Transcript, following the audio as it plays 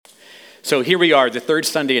So here we are, the third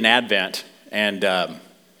Sunday in Advent, and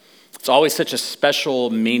it's always such a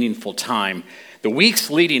special, meaningful time. The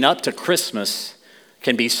weeks leading up to Christmas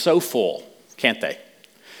can be so full, can't they?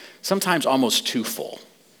 Sometimes almost too full.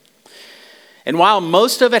 And while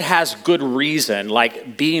most of it has good reason,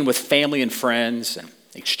 like being with family and friends and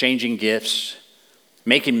exchanging gifts,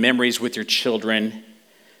 making memories with your children,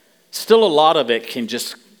 still a lot of it can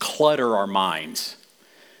just clutter our minds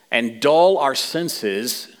and dull our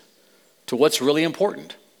senses to what's really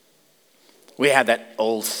important. We have that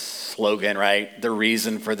old slogan, right? The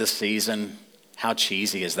reason for the season. How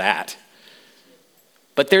cheesy is that?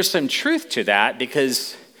 But there's some truth to that,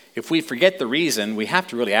 because if we forget the reason, we have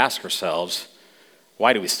to really ask ourselves,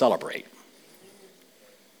 why do we celebrate?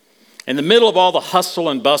 In the middle of all the hustle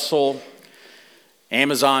and bustle,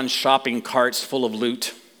 Amazon shopping carts full of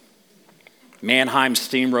loot, Mannheim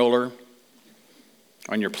steamroller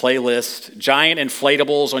on your playlist, giant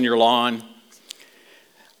inflatables on your lawn.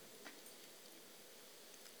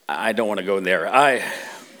 I don't want to go there.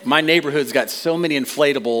 My neighborhood's got so many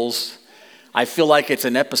inflatables, I feel like it's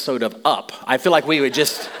an episode of Up. I feel like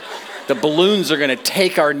the balloons are going to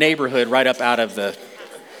take our neighborhood right up out of the...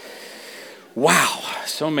 Wow,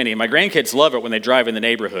 so many. My grandkids love it when they drive in the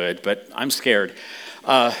neighborhood, but I'm scared.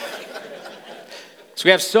 So we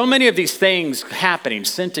have so many of these things happening,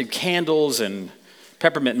 scented candles and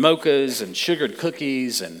peppermint mochas and sugared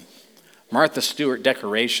cookies and Martha Stewart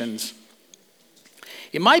decorations.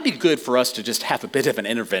 It might be good for us to just have a bit of an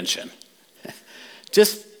intervention.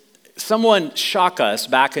 Just someone shock us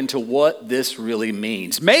back into what this really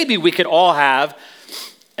means. Maybe we could all have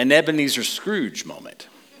an Ebenezer Scrooge moment,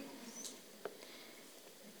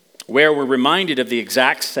 where we're reminded of the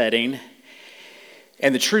exact setting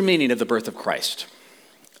and the true meaning of the birth of Christ.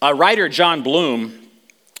 Writer John Bloom,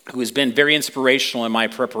 who has been very inspirational in my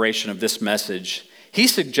preparation of this message, he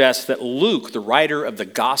suggests that Luke, the writer of the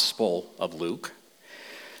Gospel of Luke,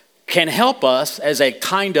 can help us as a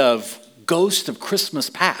kind of ghost of Christmas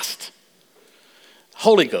past.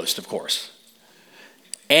 Holy Ghost, of course.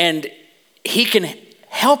 And he can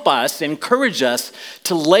help us, encourage us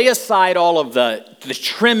to lay aside all of the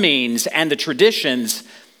trimmings and the traditions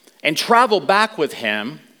and travel back with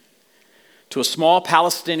him to a small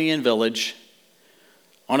Palestinian village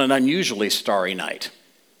on an unusually starry night.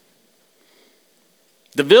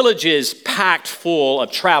 The village is packed full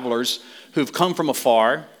of travelers who've come from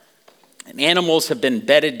afar, and animals have been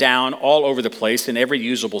bedded down all over the place in every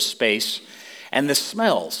usable space. And the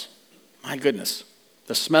smells, my goodness,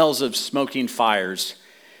 the smells of smoking fires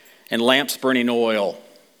and lamps burning oil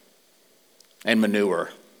and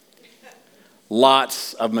manure.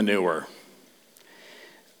 Lots of manure.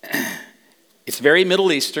 It's very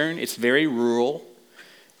Middle Eastern, it's very rural,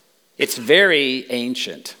 it's very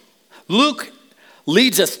ancient. Luke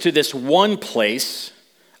leads us to this one place,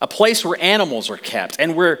 a place where animals are kept,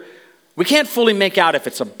 and we can't fully make out if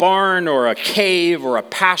it's a barn or a cave or a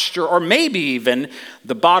pasture or maybe even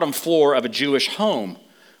the bottom floor of a Jewish home,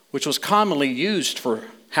 which was commonly used for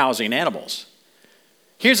housing animals.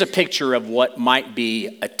 Here's a picture of what might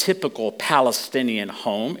be a typical Palestinian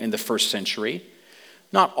home in the first century.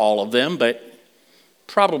 Not all of them, but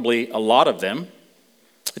probably a lot of them.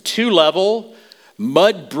 A 2-level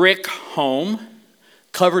mud brick home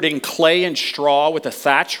covered in clay and straw with a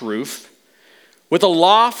thatch roof, with a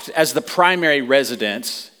loft as the primary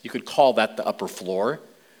residence. You could call that the upper floor.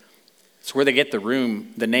 It's where they get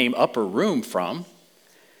the name upper room from.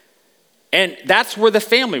 And that's where the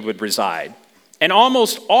family would reside. And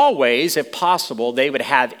almost always, if possible, they would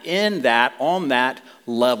have on that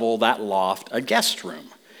level, that loft, a guest room.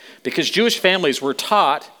 Because Jewish families were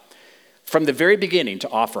taught from the very beginning to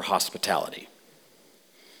offer hospitality.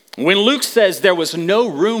 When Luke says there was no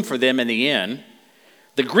room for them in the inn,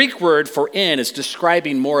 the Greek word for inn is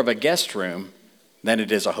describing more of a guest room than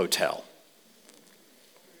it is a hotel.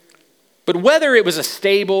 But whether it was a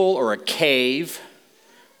stable or a cave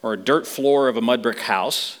or a dirt floor of a mud brick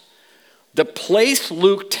house, the place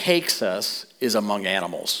Luke takes us is among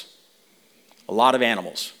animals. A lot of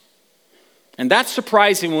animals. And that's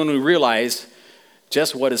surprising when we realize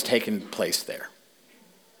just what has taken place there.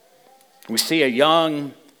 We see a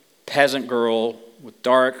young peasant girl with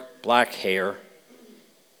dark black hair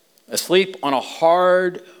asleep on a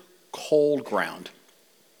hard, cold ground,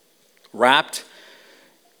 wrapped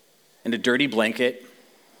in a dirty blanket,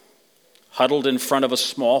 huddled in front of a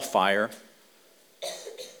small fire,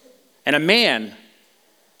 and a man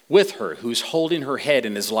with her who's holding her head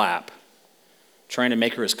in his lap, trying to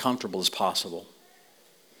make her as comfortable as possible.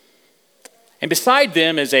 And beside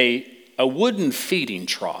them is a wooden feeding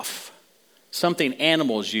trough, something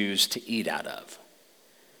animals use to eat out of.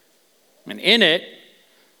 And in it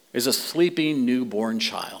is a sleeping newborn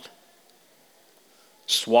child,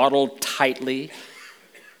 swaddled tightly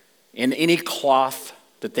in any cloth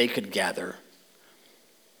that they could gather.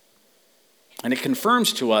 And it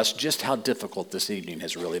confirms to us just how difficult this evening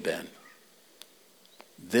has really been.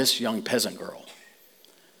 This young peasant girl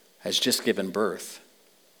has just given birth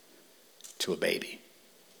to a baby.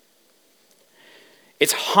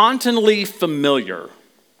 It's hauntingly familiar,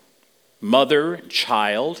 mother and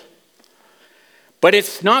child, but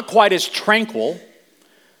it's not quite as tranquil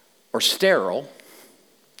or sterile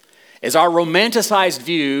as our romanticized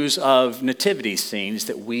views of nativity scenes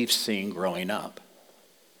that we've seen growing up.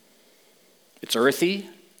 It's earthy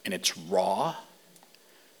and it's raw.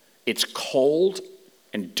 It's cold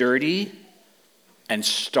and dirty and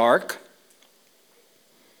stark.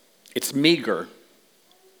 It's meager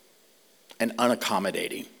and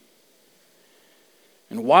unaccommodating.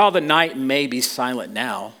 And while the night may be silent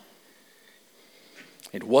now,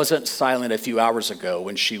 it wasn't silent a few hours ago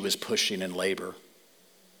when she was pushing in labor.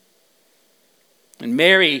 And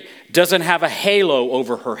Mary doesn't have a halo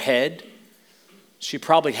over her head. She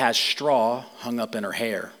probably has straw hung up in her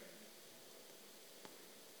hair.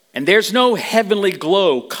 And there's no heavenly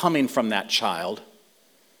glow coming from that child,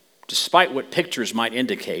 despite what pictures might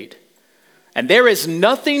indicate. And there is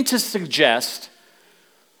nothing to suggest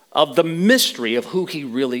of the mystery of who he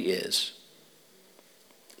really is.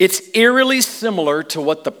 It's eerily similar to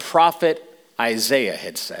what the prophet Isaiah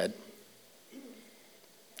had said.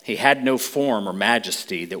 He had no form or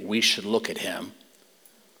majesty that we should look at him,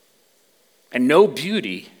 and no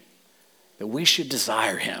beauty that we should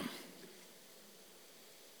desire him.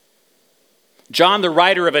 John, the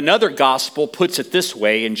writer of another gospel, puts it this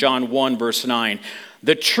way in John 1, verse 9.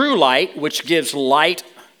 The true light, which gives light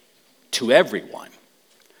to everyone,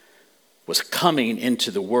 was coming into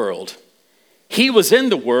the world. He was in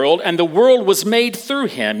the world, and the world was made through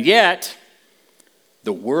him, yet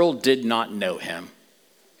the world did not know him.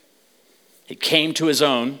 He came to his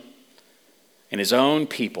own, and his own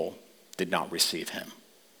people did not receive him.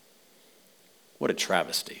 What a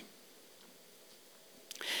travesty.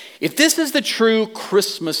 If this is the true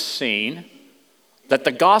Christmas scene that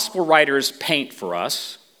the gospel writers paint for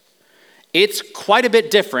us, it's quite a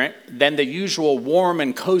bit different than the usual warm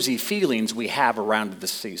and cozy feelings we have around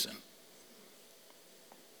this season.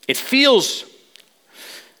 It feels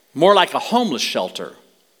more like a homeless shelter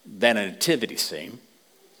than a nativity scene.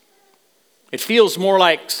 It feels more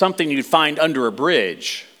like something you'd find under a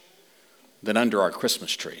bridge than under our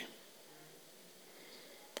Christmas tree.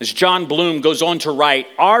 As John Bloom goes on to write,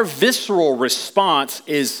 our visceral response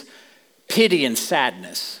is pity and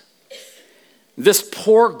sadness. This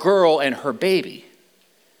poor girl and her baby.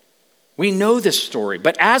 We know this story,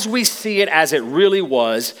 but as we see it as it really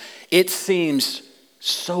was, it seems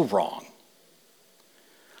so wrong.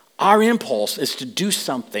 Our impulse is to do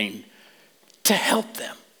something to help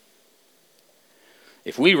them.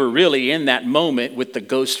 If we were really in that moment with the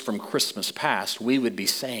ghost from Christmas past, we would be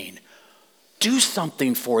saying, do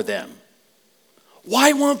something for them.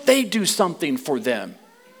 Why won't they do something for them?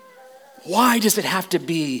 Why does it have to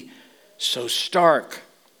be so stark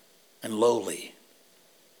and lowly?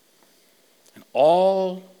 And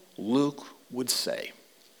all Luke would say,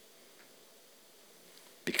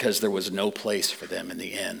 because there was no place for them in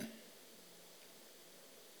the inn.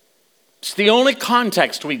 It's the only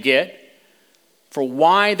context we get for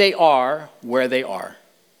why they are where they are.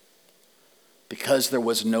 Because there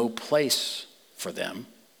was no place for them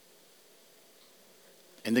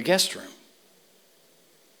in the guest room,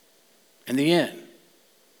 in the inn.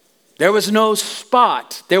 There was no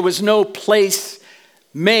spot, there was no place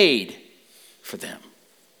made for them.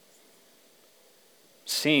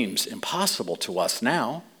 Seems impossible to us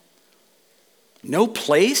now. No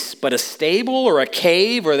place but a stable or a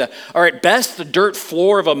cave or at best the dirt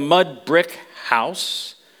floor of a mud brick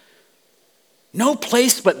house. No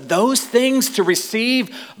place but those things to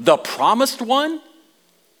receive the promised one.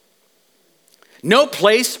 No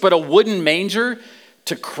place but a wooden manger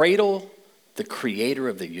to cradle the creator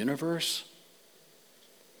of the universe.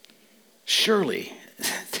 Surely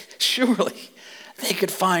they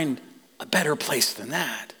could find a better place than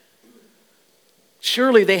that.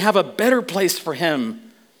 Surely they have a better place for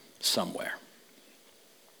him somewhere.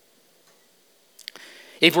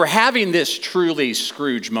 If we're having this truly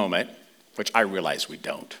Scrooge moment, which I realize we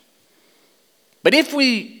don't, but if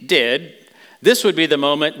we did, this would be the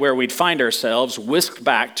moment where we'd find ourselves whisked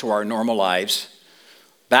back to our normal lives,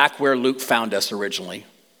 back where Luke found us originally,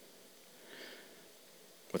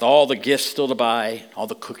 with all the gifts still to buy, all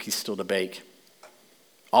the cookies still to bake,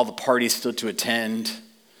 all the parties still to attend,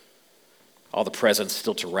 all the presents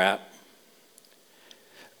still to wrap,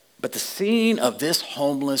 But the scene of this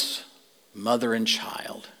homeless mother and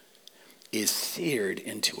child is seared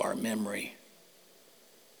into our memory.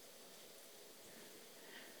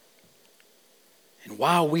 And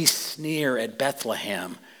while we sneer at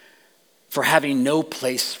Bethlehem for having no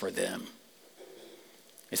place for them,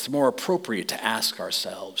 it's more appropriate to ask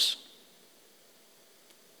ourselves,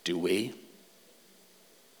 do we?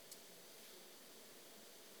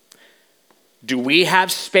 Do we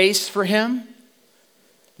have space for him?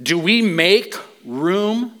 Do we make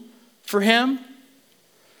room for him?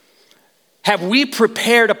 Have we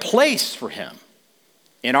prepared a place for him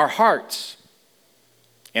in our hearts,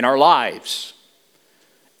 in our lives,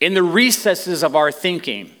 in the recesses of our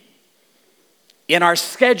thinking, in our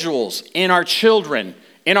schedules, in our children,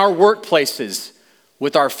 in our workplaces,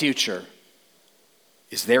 with our future?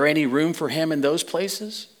 Is there any room for him in those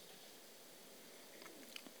places?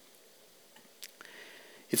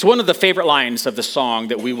 It's one of the favorite lines of the song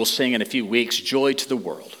that we will sing in a few weeks, Joy to the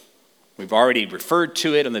World. We've already referred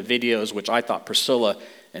to it in the videos, which I thought Priscilla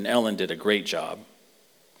and Ellen did a great job.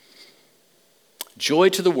 Joy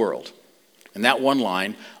to the world. And that one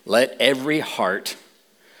line, let every heart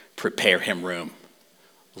prepare him room.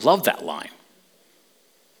 Love that line.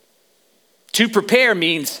 To prepare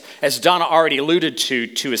means, as Donna already alluded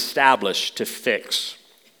to establish, to fix,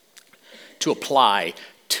 to apply,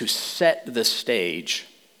 to set the stage.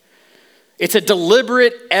 It's a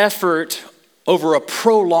deliberate effort over a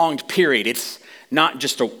prolonged period. It's not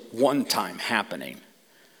just a one-time happening.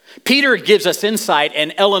 Peter gives us insight,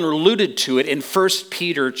 and Ellen alluded to it in 1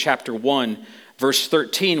 Peter chapter 1, verse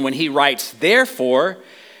 13, when he writes, therefore,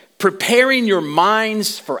 preparing your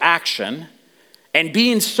minds for action and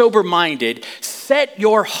being sober-minded, set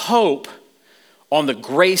your hope on the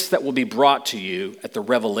grace that will be brought to you at the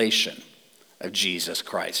revelation of Jesus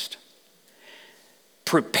Christ.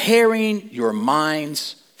 Preparing your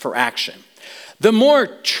minds for action. The more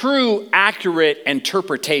true, accurate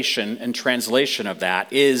interpretation and translation of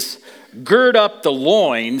that is gird up the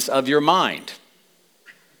loins of your mind.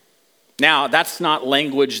 Now, that's not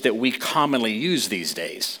language that we commonly use these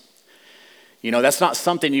days. You know, that's not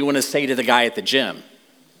something you want to say to the guy at the gym.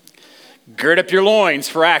 Gird up your loins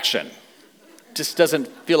for action. Just doesn't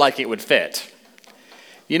feel like it would fit.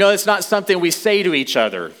 You know, it's not something we say to each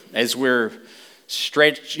other as we're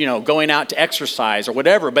going out to exercise or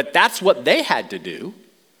whatever, but that's what they had to do.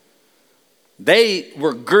 They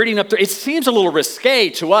were girding up it seems a little risque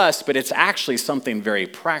to us, but it's actually something very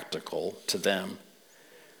practical to them.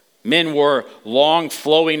 Men wore long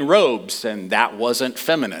flowing robes, and that wasn't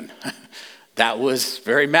feminine. That was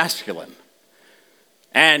very masculine.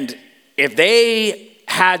 And if they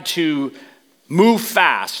had to move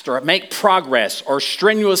fast or make progress or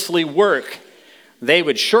strenuously work, they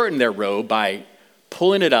would shorten their robe by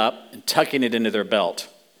pulling it up and tucking it into their belt.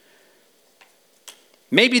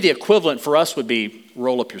 Maybe the equivalent for us would be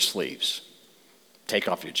roll up your sleeves, take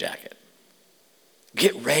off your jacket.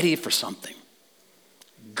 Get ready for something.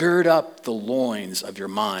 Gird up the loins of your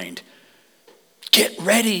mind. Get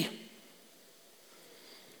ready.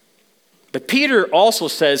 But Peter also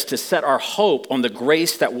says to set our hope on the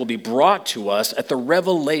grace that will be brought to us at the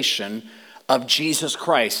revelation of Jesus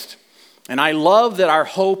Christ. And I love that our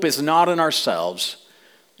hope is not in ourselves,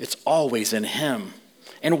 it's always in him.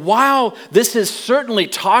 And while this is certainly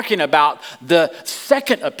talking about the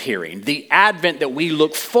second appearing, the advent that we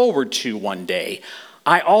look forward to one day,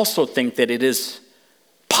 I also think that it is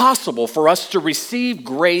possible for us to receive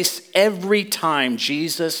grace every time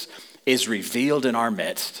Jesus is revealed in our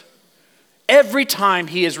midst. Every time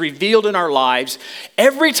he is revealed in our lives,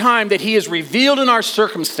 every time that he is revealed in our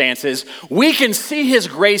circumstances, we can see his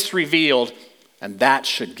grace revealed, and that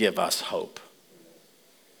should give us hope.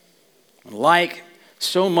 Like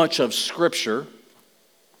so much of Scripture,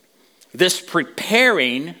 this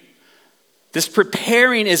preparing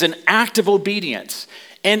is an act of obedience.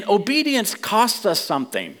 And obedience costs us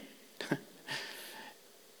something.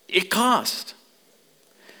 It costs.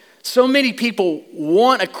 So many people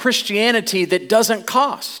want a Christianity that doesn't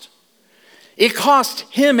cost. It cost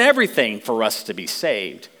him everything for us to be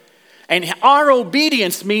saved. And our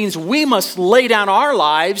obedience means we must lay down our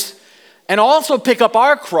lives and also pick up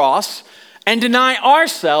our cross and deny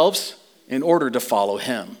ourselves in order to follow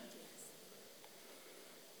him.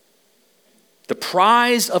 The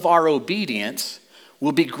prize of our obedience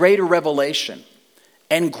will be greater revelation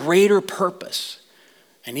and greater purpose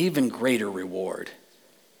and even greater reward.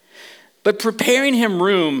 But preparing him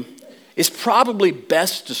room is probably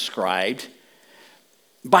best described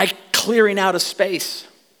by clearing out a space,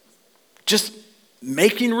 just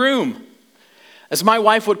making room. As my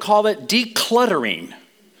wife would call it, decluttering.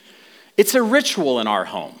 It's a ritual in our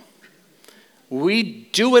home. We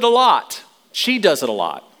do it a lot. She does it a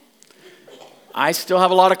lot. I still have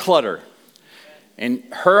a lot of clutter. And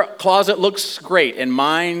her closet looks great, and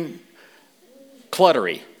mine,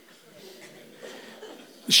 cluttery.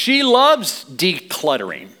 She loves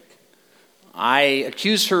decluttering. I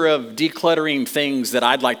accuse her of decluttering things that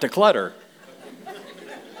I'd like to clutter.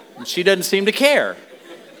 And she doesn't seem to care.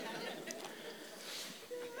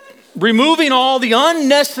 Removing all the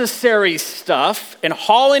unnecessary stuff and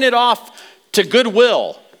hauling it off to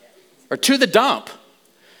Goodwill or to the dump.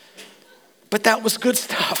 But that was good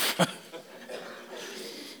stuff.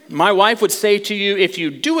 My wife would say to you, if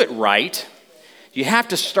you do it right, you have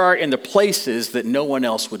to start in the places that no one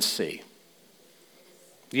else would see.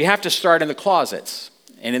 You have to start in the closets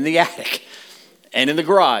and in the attic and in the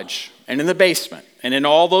garage and in the basement and in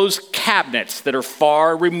all those cabinets that are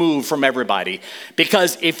far removed from everybody.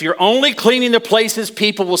 Because if you're only cleaning the places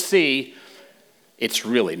people will see, it's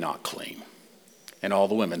really not clean. And all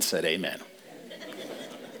the women said amen.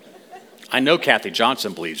 I know Kathy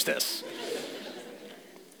Johnson believes this.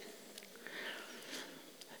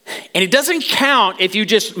 And it doesn't count if you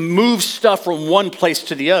just move stuff from one place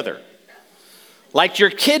to the other. Like your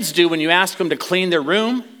kids do when you ask them to clean their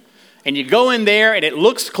room, and you go in there and it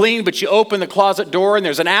looks clean, but you open the closet door and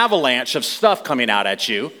there's an avalanche of stuff coming out at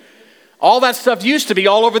you. All that stuff used to be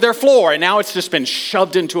all over their floor, and now it's just been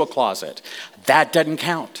shoved into a closet. That doesn't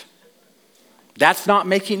count. That's not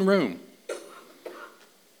making room.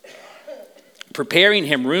 Preparing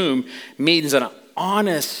him room means an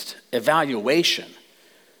honest evaluation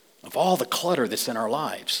of all the clutter that's in our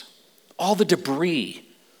lives, all the debris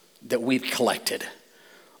that we've collected,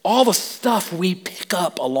 all the stuff we pick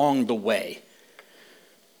up along the way.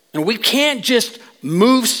 And we can't just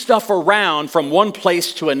move stuff around from one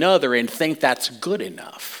place to another and think that's good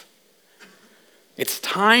enough. It's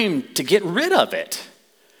time to get rid of it.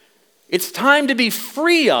 It's time to be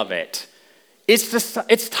free of it.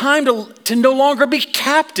 It's time to no longer be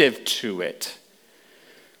captive to it.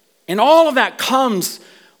 And all of that comes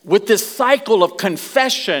with this cycle of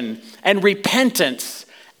confession and repentance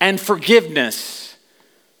and forgiveness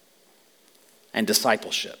and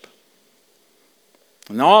discipleship.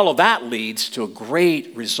 And all of that leads to a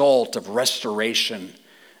great result of restoration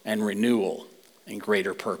and renewal and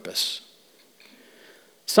greater purpose.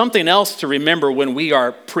 Something else to remember when we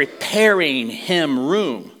are preparing him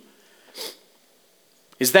room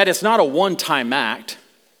is that it's not a one-time act.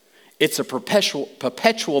 It's a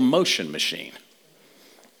perpetual motion machine.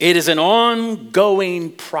 It is an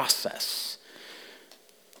ongoing process.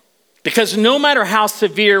 Because no matter how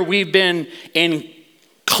severe we've been in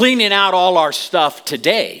cleaning out all our stuff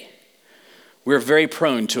today, we're very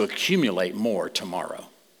prone to accumulate more tomorrow.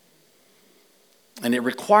 And it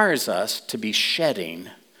requires us to be shedding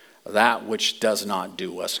that which does not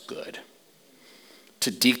do us good,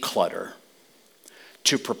 to declutter,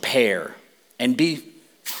 to prepare, and be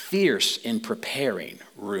fierce in preparing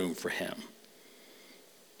room for him.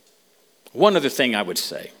 One other thing I would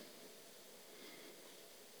say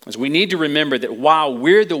is we need to remember that while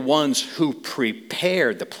we're the ones who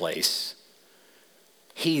prepare the place,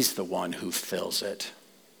 he's the one who fills it.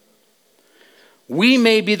 We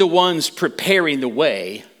may be the ones preparing the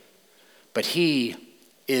way, but he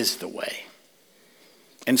is the way.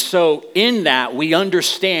 And so in that, we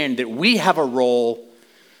understand that we have a role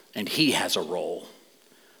and he has a role.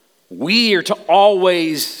 We are to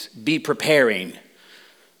always be preparing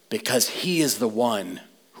because he is the one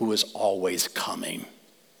who is always coming.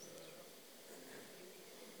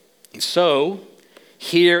 And so,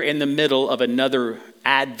 here in the middle of another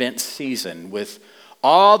Advent season with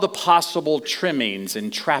all the possible trimmings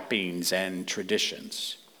and trappings and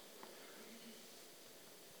traditions,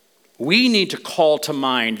 we need to call to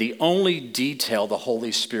mind the only detail the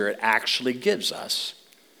Holy Spirit actually gives us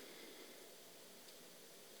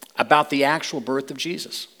about the actual birth of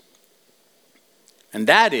Jesus. And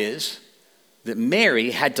that is that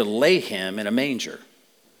Mary had to lay him in a manger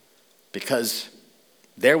because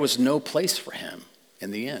there was no place for him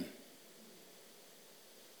in the inn.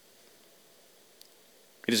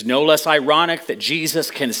 It is no less ironic that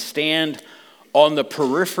Jesus can stand on the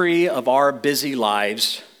periphery of our busy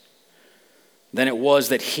lives than it was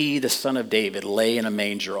that he, the Son of David, lay in a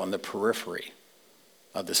manger on the periphery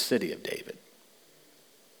of the city of David.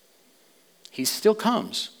 He still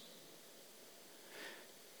comes.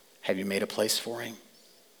 Have you made a place for him?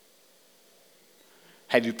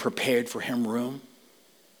 Have you prepared for him room?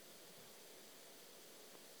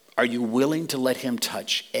 Are you willing to let him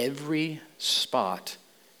touch every spot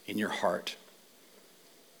in your heart?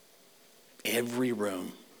 Every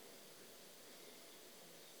room.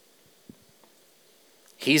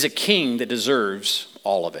 He's a king that deserves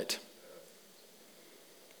all of it.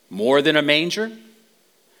 More than a manger,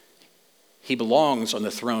 he belongs on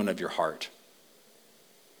the throne of your heart.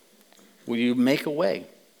 Will you make a way?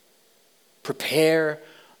 Prepare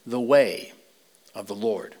the way of the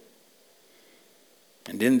Lord.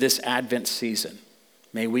 And in this Advent season,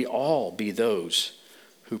 may we all be those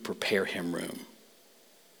who prepare him room.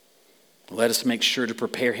 Let us make sure to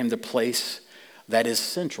prepare him the place that is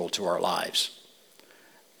central to our lives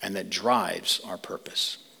and that drives our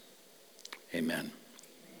purpose. Amen.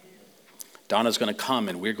 Donna's going to come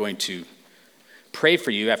and we're going to pray for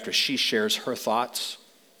you after she shares her thoughts.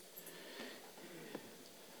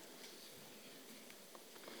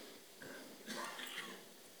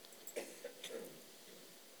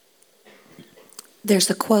 There's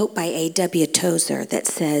a quote by A.W. Tozer that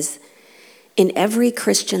says, "In every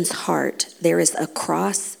Christian's heart there is a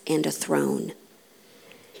cross and a throne.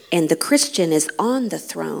 And the Christian is on the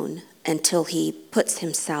throne until he puts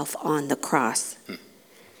himself on the cross.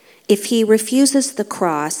 If he refuses the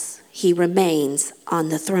cross, he remains on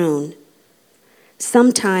the throne.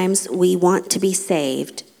 Sometimes we want to be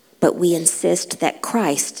saved, but we insist that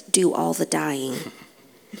Christ do all the dying.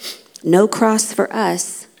 No cross for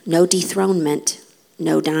us, no dethronement,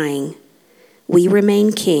 no dying. We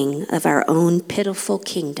remain king of our own pitiful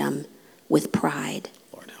kingdom with pride."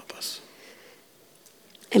 Lord, help us.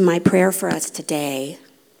 And my prayer for us today,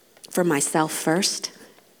 for myself first,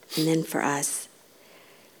 and then for us,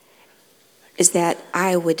 is that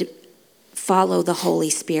I would follow the Holy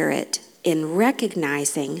Spirit in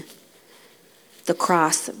recognizing the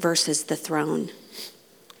cross versus the throne.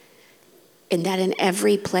 And that in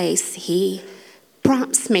every place he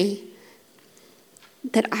prompts me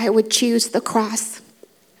that I would choose the cross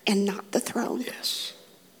and not the throne. Yes.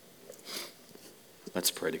 Let's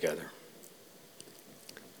pray together.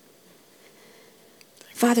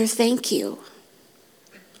 Father, thank you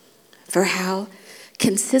for how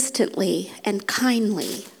consistently and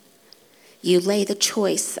kindly you lay the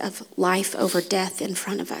choice of life over death in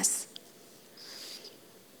front of us.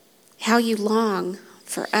 How you long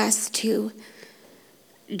for us to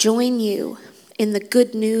join you in the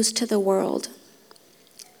good news to the world.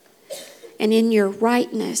 And in your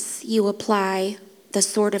rightness, you apply the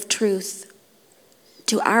sword of truth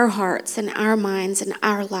to our hearts and our minds and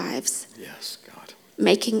our lives. Yes, God.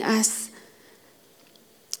 Making us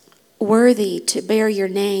worthy to bear your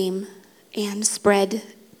name and spread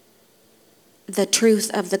the truth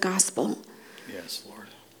of the gospel. Yes, Lord.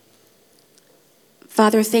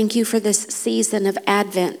 Father, thank you for this season of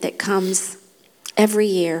Advent that comes every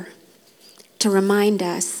year to remind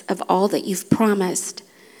us of all that you've promised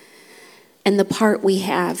and the part we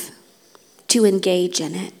have to engage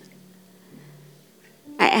in it.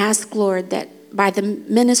 I ask, Lord, that by the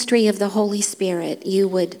ministry of the Holy Spirit, you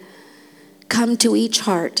would come to each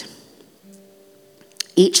heart,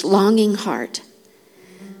 each longing heart,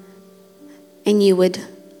 and you would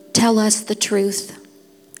tell us the truth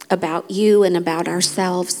about you and about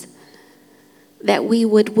ourselves, that we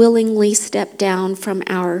would willingly step down from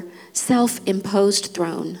our self-imposed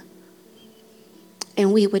throne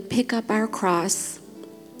and we would pick up our cross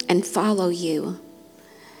and follow you,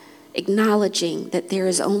 acknowledging that there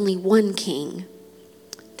is only one King,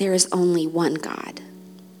 there is only one God.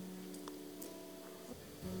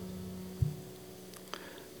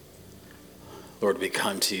 Lord, we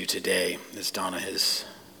come to you today, as Donna has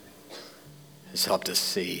helped us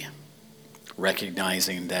see,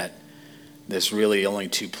 recognizing that there's really only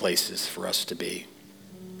two places for us to be.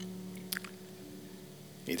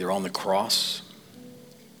 Either on the cross,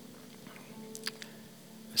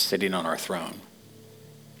 sitting on our throne.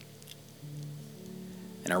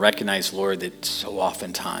 And I recognize, Lord, that so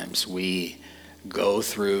oftentimes we go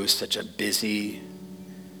through such a busy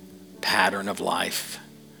pattern of life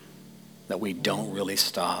that we don't really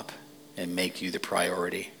stop and make you the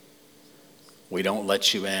priority. We don't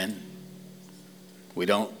let you in. We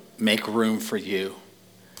don't make room for you.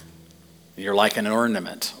 You're like an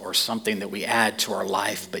ornament or something that we add to our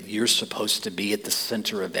life, but you're supposed to be at the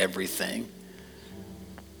center of everything.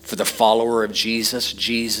 For the follower of Jesus,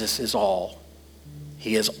 Jesus is all.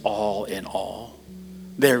 He is all in all.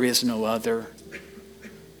 There is no other.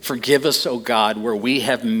 Forgive us, O God, where we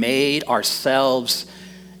have made ourselves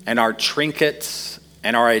and our trinkets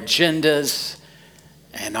and our agendas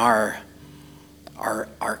and our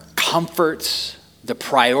comforts the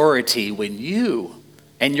priority when you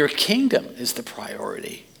and your kingdom is the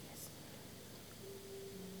priority.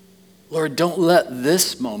 Lord, don't let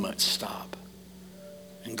this moment stop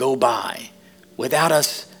and go by without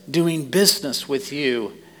us doing business with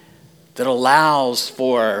you that allows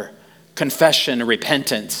for confession and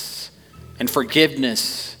repentance and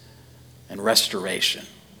forgiveness and restoration.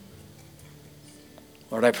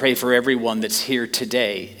 Lord, I pray for everyone that's here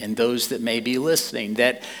today and those that may be listening,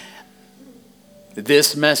 that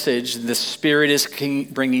this message, the Spirit is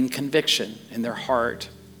bringing conviction in their heart,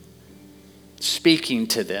 speaking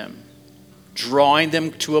to them, drawing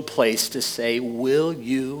them to a place to say, will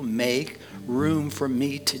you make room for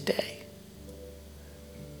me today?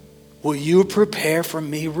 Will you prepare for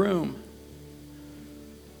me room?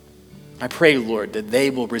 I pray, Lord, that they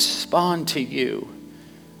will respond to you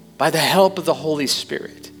by the help of the Holy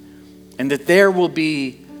Spirit, and that there will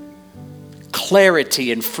be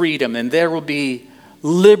clarity and freedom, and there will be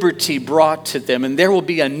liberty brought to them, and there will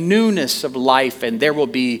be a newness of life, and there will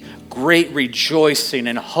be great rejoicing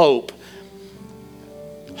and hope.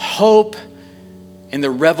 Hope in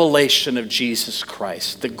the revelation of Jesus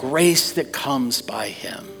Christ, the grace that comes by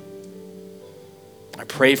him. I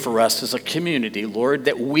pray for us as a community, Lord,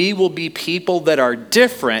 that we will be people that are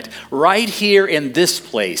different right here in this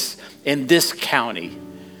place, in this county.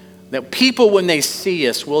 That people, when they see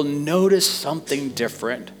us, will notice something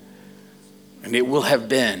different. And it will have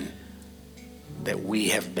been that we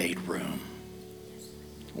have made room.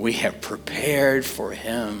 We have prepared for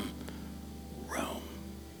him room.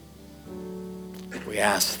 We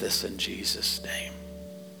ask this in Jesus' name.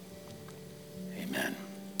 Amen.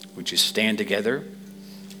 Would you stand together?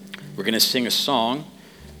 We're going to sing a song,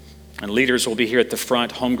 and leaders will be here at the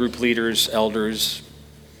front, home group leaders, elders,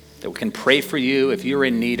 that we can pray for you. If you're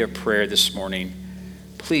in need of prayer this morning,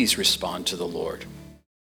 please respond to the Lord.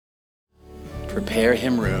 Prepare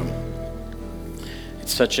him room.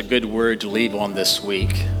 It's such a good word to leave on this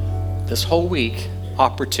week, this whole week,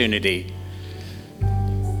 opportunity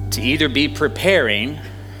to either be preparing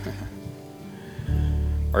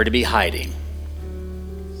or to be hiding.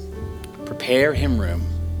 Prepare him room.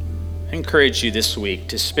 I encourage you this week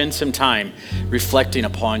to spend some time reflecting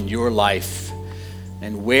upon your life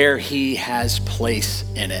and where he has place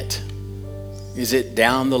in it. Is it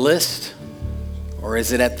down the list or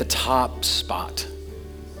is it at the top spot?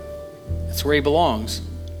 That's where he belongs,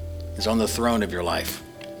 is on the throne of your life.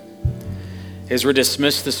 As we're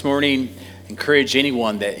dismissed this morning, encourage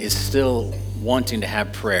anyone that is still wanting to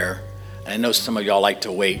have prayer. And I know some of y'all like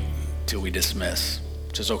to wait till we dismiss,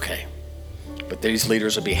 which is okay. But these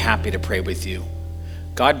leaders will be happy to pray with you.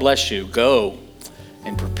 God bless you. Go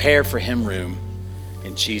and prepare for him room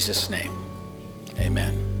in Jesus' name.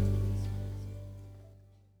 Amen.